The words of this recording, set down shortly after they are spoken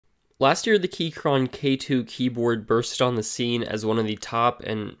Last year, the Keychron K2 keyboard bursted on the scene as one of the top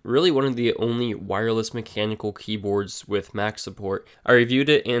and really one of the only wireless mechanical keyboards with Mac support. I reviewed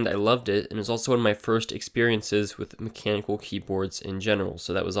it and I loved it, and it was also one of my first experiences with mechanical keyboards in general,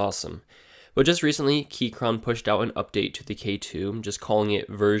 so that was awesome. But just recently, Keychron pushed out an update to the K2, just calling it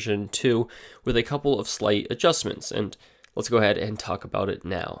version 2, with a couple of slight adjustments, and let's go ahead and talk about it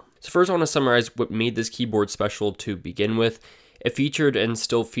now. So first I want to summarize what made this keyboard special to begin with. It featured and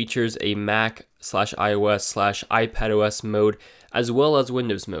still features a Mac/iOS/iPadOS mode as well as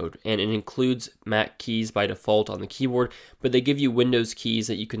Windows mode, and it includes Mac keys by default on the keyboard, but they give you Windows keys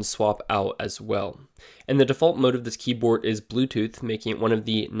that you can swap out as well. And the default mode of this keyboard is Bluetooth, making it one of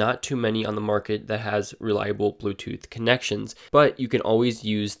the not too many on the market that has reliable Bluetooth connections, but you can always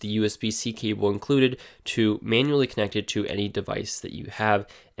use the USB-C cable included to manually connect it to any device that you have,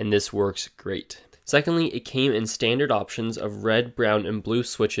 and this works great. Secondly, it came in standard options of red, brown, and blue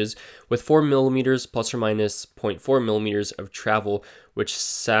switches with 4mm plus or minus 0.4mm of travel, which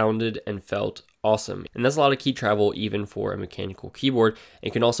sounded and felt awesome. And that's a lot of key travel even for a mechanical keyboard,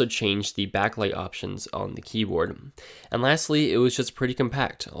 and can also change the backlight options on the keyboard. And lastly, it was just pretty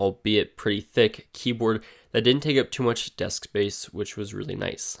compact, albeit pretty thick keyboard that didn't take up too much desk space, which was really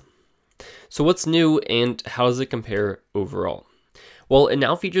nice. So what's new and how does it compare overall? Well, it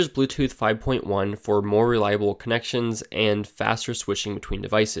now features Bluetooth 5.1 for more reliable connections and faster switching between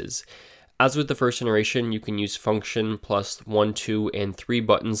devices. As with the first generation, you can use function plus 1, 2, and 3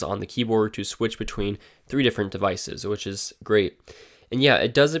 buttons on the keyboard to switch between 3 different devices, which is great. And yeah,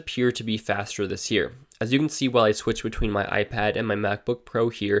 it does appear to be faster this year. As you can see while I switch between my iPad and my MacBook Pro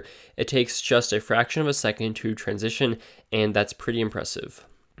here, it takes just a fraction of a second to transition, and that's pretty impressive.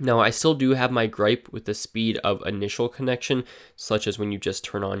 Now, I still do have my gripe with the speed of initial connection, such as when you just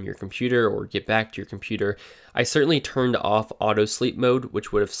turn on your computer or get back to your computer. I certainly turned off auto sleep mode,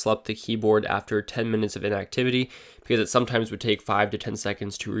 which would have slept the keyboard after 10 minutes of inactivity, because it sometimes would take 5 to 10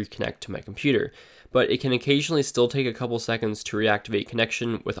 seconds to reconnect to my computer. But it can occasionally still take a couple seconds to reactivate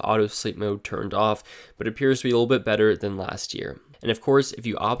connection with auto sleep mode turned off, but it appears to be a little bit better than last year. And of course, if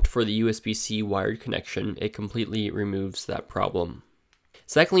you opt for the USB-C wired connection, it completely removes that problem.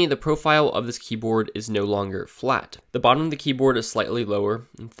 Secondly, the profile of this keyboard is no longer flat. The bottom of the keyboard is slightly lower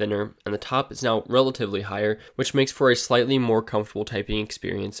and thinner, and the top is now relatively higher, which makes for a slightly more comfortable typing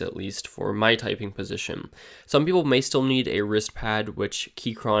experience, at least for my typing position. Some people may still need a wrist pad, which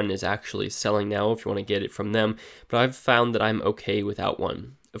Keychron is actually selling now if you want to get it from them, but I've found that I'm okay without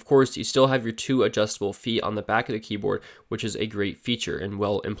one. Of course, you still have your 2 adjustable feet on the back of the keyboard, which is a great feature and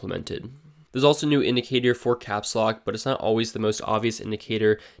well implemented. There's also a new indicator for caps lock, but it's not always the most obvious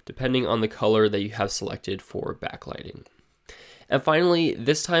indicator depending on the color that you have selected for backlighting. And finally,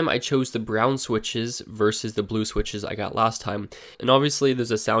 this time I chose the brown switches versus the blue switches I got last time. And obviously there's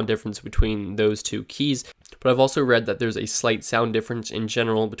a sound difference between those 2 keys, but I've also read that there's a slight sound difference in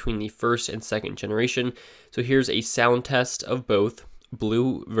general between the first and second generation. So here's a sound test of both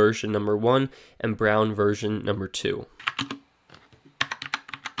blue version number 1 and brown version number 2.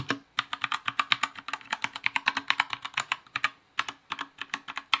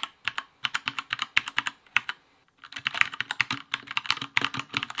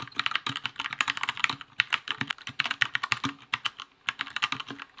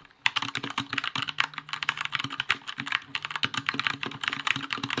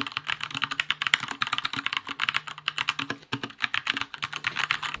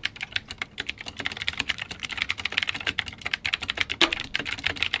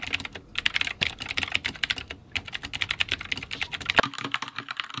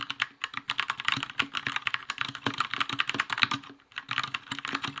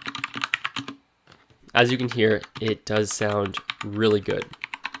 As you can hear, it does sound really good.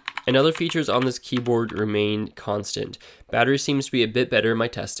 And other features on this keyboard remain constant. Battery seems to be a bit better in my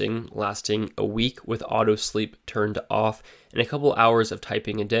testing, lasting a week with auto sleep turned off and a couple hours of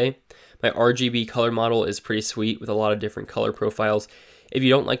typing a day. My RGB color model is pretty sweet with a lot of different color profiles. If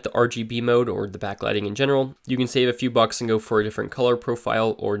you don't like the RGB mode or the backlighting in general, you can save a few bucks and go for a different color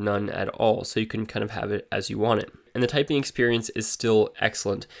profile or none at all, so you can kind of have it as you want it. And the typing experience is still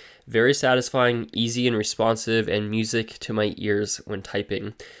excellent. Very satisfying, easy and responsive, and music to my ears when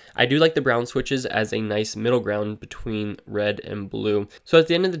typing. I do like the brown switches as a nice middle ground between red and blue. So at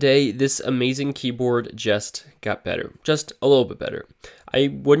the end of the day, this amazing keyboard just got better. Just a little bit better.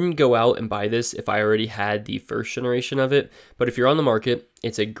 I wouldn't go out and buy this if I already had the first generation of it, but if you're on the market,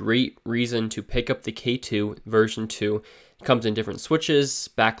 it's a great reason to pick up the K2 version 2. It comes in different switches,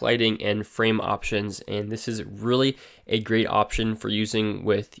 backlighting, and frame options, and this is really a great option for using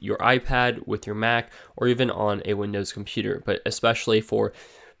with your iPad, with your Mac, or even on a Windows computer, but especially for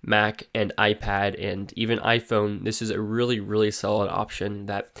Mac and iPad and even iPhone, this is a really solid option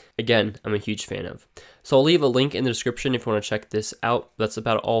that, again, I'm a huge fan of. So I'll leave a link in the description if you want to check this out. That's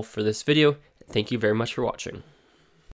about all for this video. Thank you very much for watching.